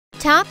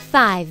Top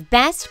 5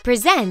 Best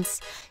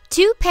presents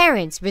Two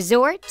parents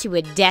resort to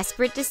a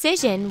desperate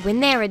decision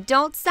when their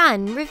adult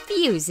son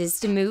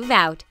refuses to move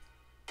out.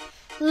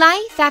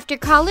 Life after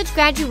college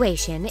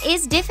graduation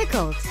is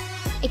difficult,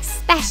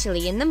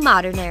 especially in the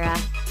modern era.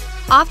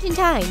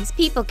 Oftentimes,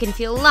 people can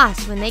feel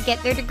lost when they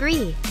get their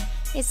degree,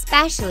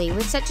 especially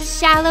with such a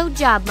shallow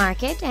job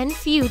market and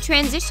few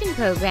transition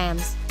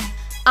programs.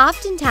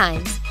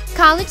 Oftentimes,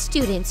 college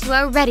students who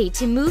are ready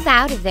to move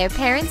out of their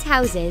parents'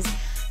 houses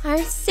are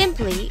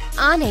simply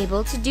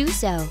unable to do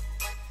so.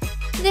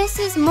 This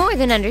is more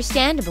than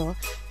understandable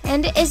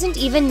and isn't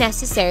even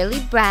necessarily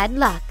bad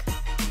luck.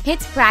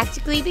 It's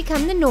practically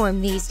become the norm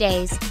these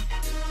days.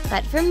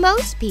 But for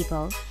most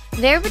people,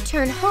 their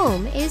return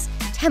home is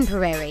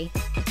temporary.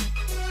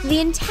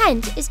 The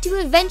intent is to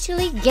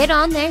eventually get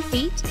on their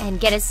feet and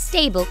get a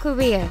stable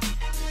career.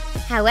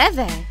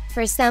 However,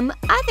 for some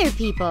other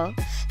people,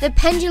 the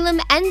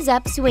pendulum ends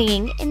up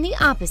swinging in the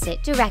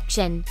opposite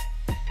direction.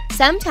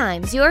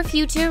 Sometimes your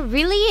future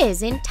really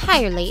is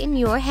entirely in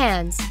your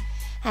hands,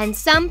 and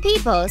some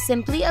people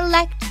simply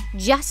elect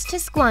just to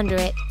squander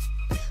it.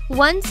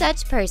 One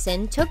such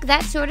person took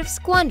that sort of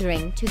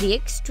squandering to the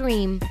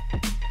extreme.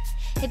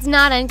 It's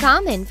not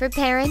uncommon for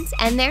parents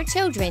and their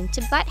children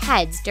to butt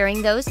heads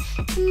during those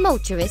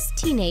tumultuous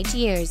teenage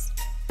years.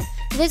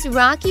 This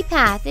rocky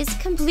path is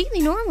completely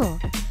normal,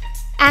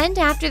 and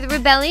after the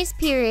rebellious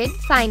period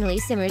finally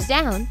simmers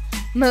down,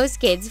 most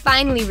kids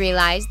finally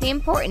realize the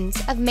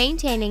importance of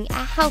maintaining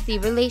a healthy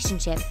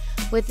relationship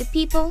with the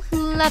people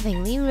who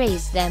lovingly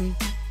raised them.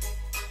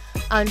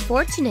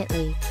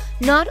 Unfortunately,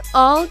 not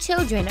all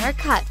children are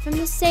cut from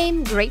the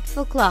same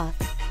grateful cloth.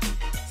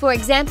 For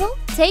example,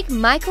 take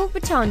Michael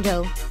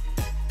Rotondo.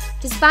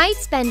 Despite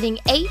spending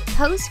 8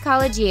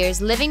 post-college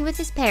years living with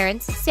his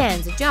parents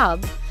sans a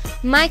job,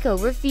 Michael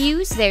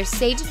refused their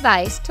sage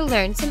advice to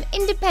learn some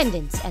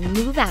independence and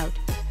move out.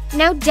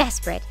 Now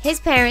desperate,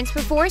 his parents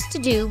were forced to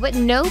do what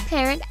no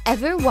parent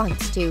ever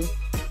wants to.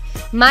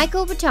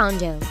 Michael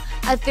Rotondo,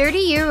 a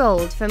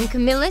 30-year-old from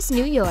Camillus,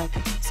 New York,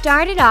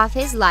 started off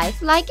his life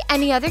like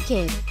any other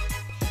kid.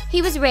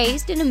 He was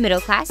raised in a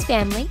middle-class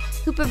family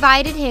who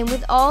provided him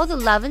with all the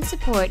love and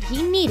support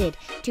he needed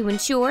to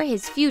ensure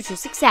his future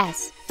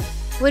success.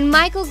 When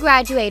Michael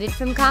graduated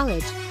from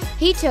college,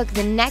 he took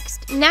the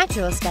next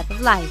natural step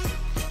of life.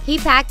 He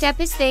packed up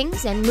his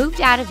things and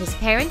moved out of his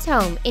parents'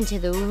 home into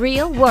the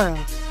real world.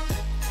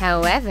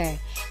 However,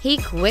 he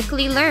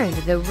quickly learned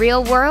the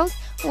real world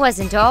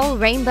wasn't all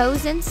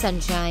rainbows and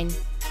sunshine.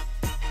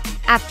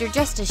 After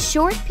just a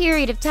short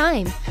period of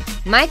time,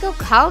 Michael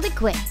called it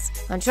quits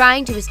on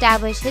trying to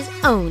establish his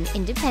own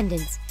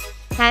independence,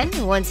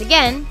 and once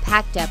again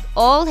packed up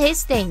all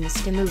his things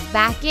to move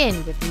back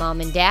in with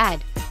Mom and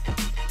Dad.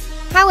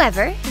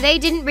 However, they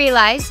didn't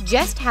realize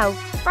just how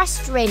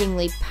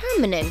frustratingly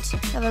permanent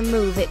of a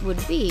move it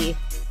would be.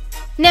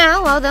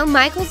 Now, although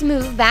Michael's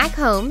move back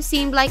home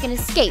seemed like an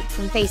escape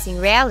from facing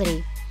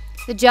reality,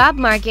 the job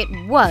market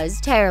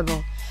was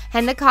terrible,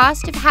 and the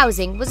cost of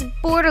housing was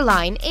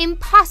borderline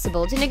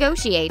impossible to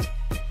negotiate.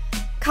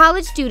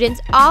 College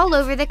students all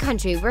over the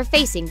country were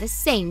facing the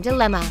same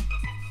dilemma.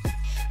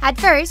 At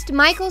first,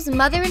 Michael's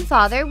mother and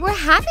father were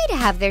happy to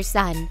have their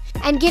son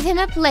and give him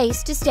a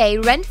place to stay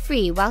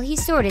rent-free while he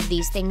sorted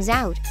these things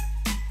out.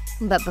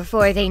 But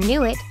before they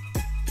knew it,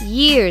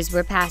 years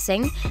were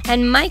passing,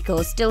 and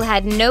Michael still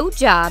had no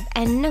job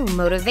and no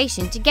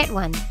motivation to get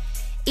one,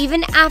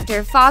 even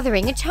after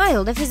fathering a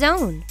child of his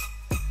own.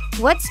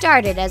 What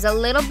started as a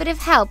little bit of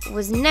help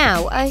was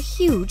now a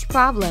huge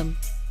problem.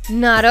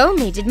 Not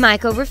only did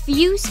Michael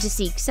refuse to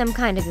seek some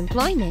kind of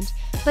employment,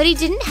 but he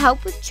didn't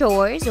help with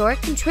chores or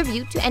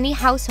contribute to any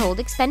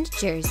household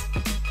expenditures.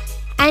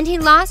 And he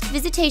lost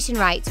visitation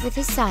rights with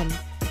his son.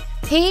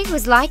 He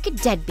was like a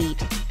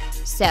deadbeat.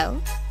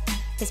 So,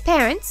 his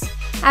parents,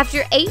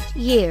 after 8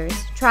 years,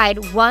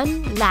 tried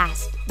one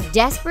last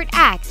desperate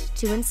act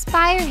to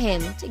inspire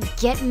him to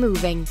get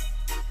moving.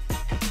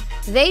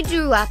 They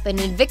drew up an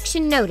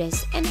eviction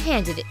notice and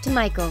handed it to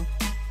Michael.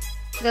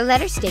 The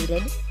letter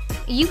stated,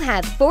 "You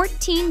have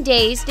 14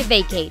 days to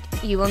vacate.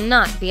 You will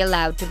not be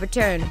allowed to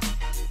return."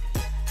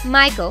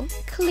 Michael,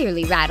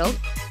 clearly rattled,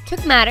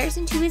 took matters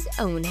into his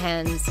own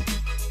hands.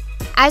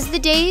 As the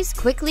days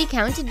quickly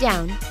counted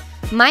down,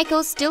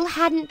 Michael still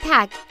hadn't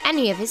packed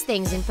any of his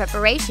things in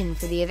preparation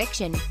for the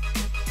eviction.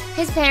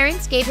 His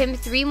parents gave him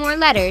 3 more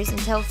letters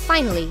until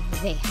finally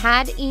they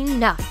had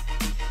enough.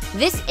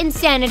 This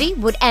insanity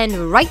would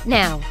end right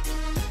now.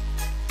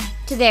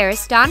 To their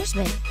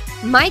astonishment,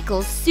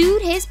 Michael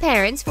sued his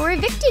parents for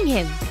evicting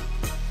him.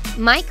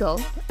 Michael,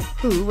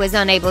 who was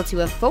unable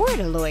to afford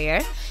a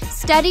lawyer,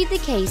 studied the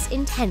case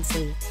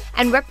intensely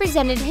and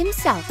represented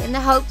himself in the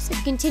hopes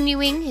of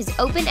continuing his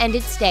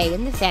open-ended stay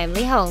in the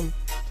family home.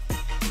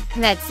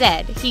 That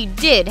said, he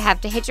did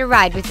have to hitch a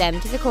ride with them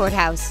to the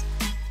courthouse.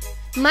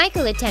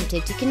 Michael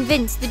attempted to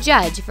convince the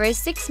judge for a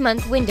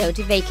 6-month window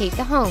to vacate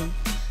the home,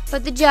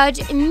 but the judge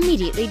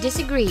immediately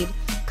disagreed,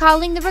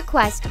 calling the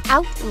request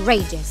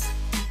outrageous.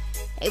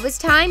 It was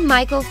time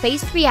Michael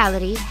faced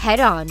reality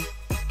head-on.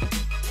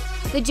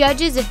 The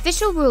judge's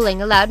official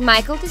ruling allowed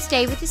Michael to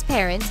stay with his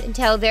parents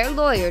until their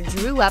lawyer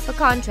drew up a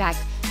contract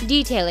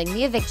detailing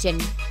the eviction.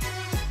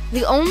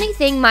 The only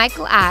thing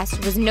Michael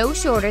asked was no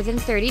shorter than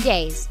 30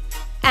 days,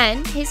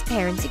 and his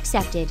parents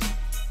accepted.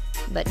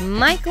 But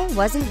Michael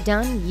wasn't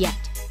done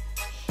yet.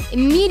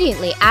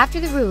 Immediately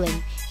after the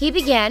ruling, he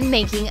began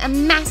making a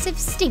massive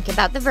stink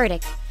about the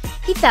verdict.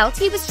 He felt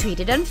he was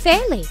treated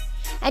unfairly,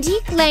 and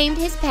he claimed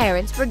his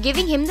parents were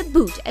giving him the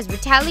boot as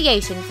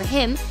retaliation for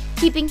him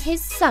keeping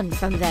his son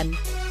from them.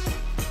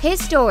 His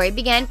story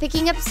began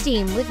picking up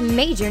steam with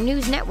major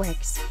news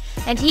networks,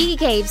 and he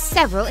gave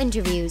several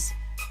interviews.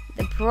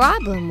 The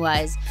problem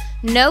was,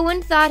 no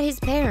one thought his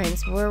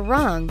parents were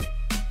wrong.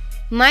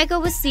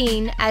 Michael was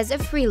seen as a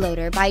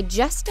freeloader by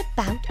just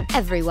about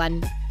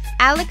everyone.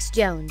 Alex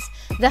Jones,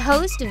 the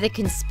host of the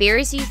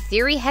conspiracy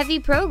theory-heavy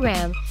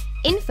program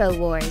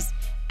InfoWars,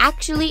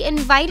 actually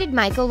invited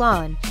Michael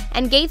on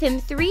and gave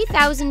him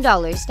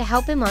 $3,000 to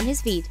help him on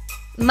his feet.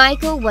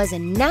 Michael was a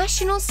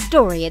national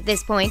story at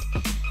this point,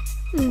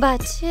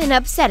 but an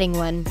upsetting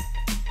one.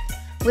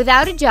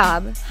 Without a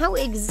job, how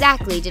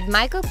exactly did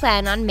Michael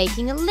plan on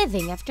making a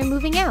living after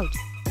moving out?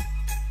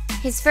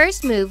 His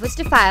first move was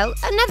to file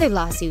another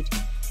lawsuit,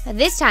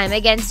 this time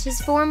against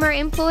his former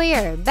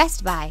employer,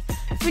 Best Buy,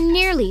 for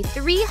nearly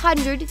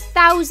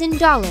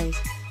 $300,000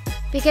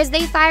 because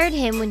they fired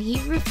him when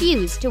he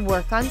refused to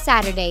work on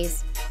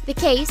Saturdays. The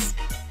case,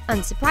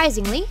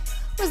 unsurprisingly,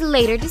 was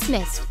later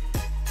dismissed.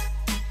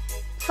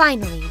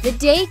 Finally, the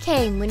day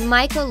came when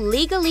Michael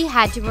legally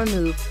had to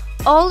remove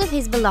all of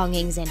his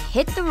belongings and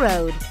hit the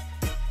road.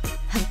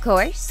 Of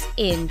course,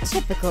 in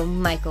typical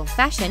Michael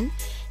fashion,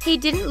 he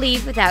didn't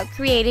leave without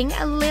creating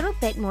a little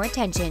bit more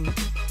tension,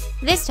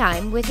 this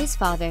time with his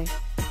father.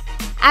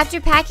 After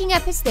packing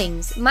up his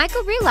things,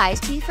 Michael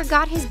realized he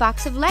forgot his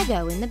box of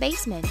Lego in the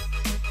basement,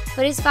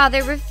 but his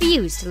father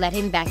refused to let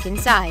him back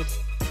inside.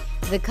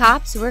 The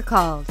cops were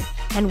called,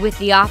 and with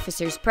the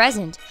officers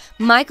present,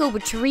 Michael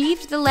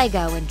retrieved the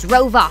Lego and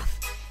drove off,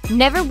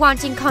 never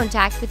wanting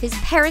contact with his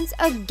parents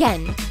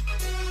again.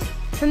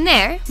 From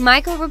there,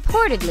 Michael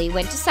reportedly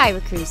went to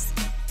Syracuse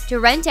to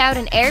rent out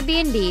an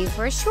Airbnb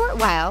for a short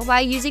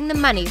while using the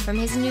money from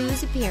his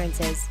news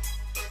appearances.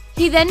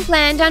 He then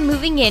planned on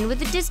moving in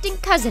with a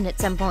distant cousin at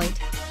some point.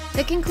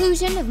 The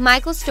conclusion of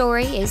Michael's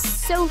story is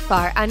so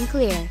far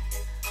unclear,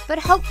 but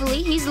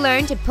hopefully he's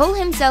learned to pull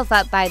himself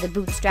up by the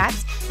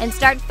bootstraps and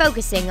start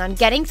focusing on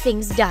getting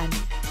things done.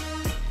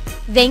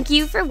 Thank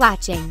you for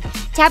watching.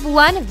 Tap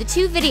one of the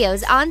 2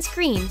 videos on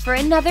screen for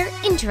another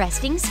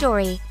interesting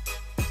story.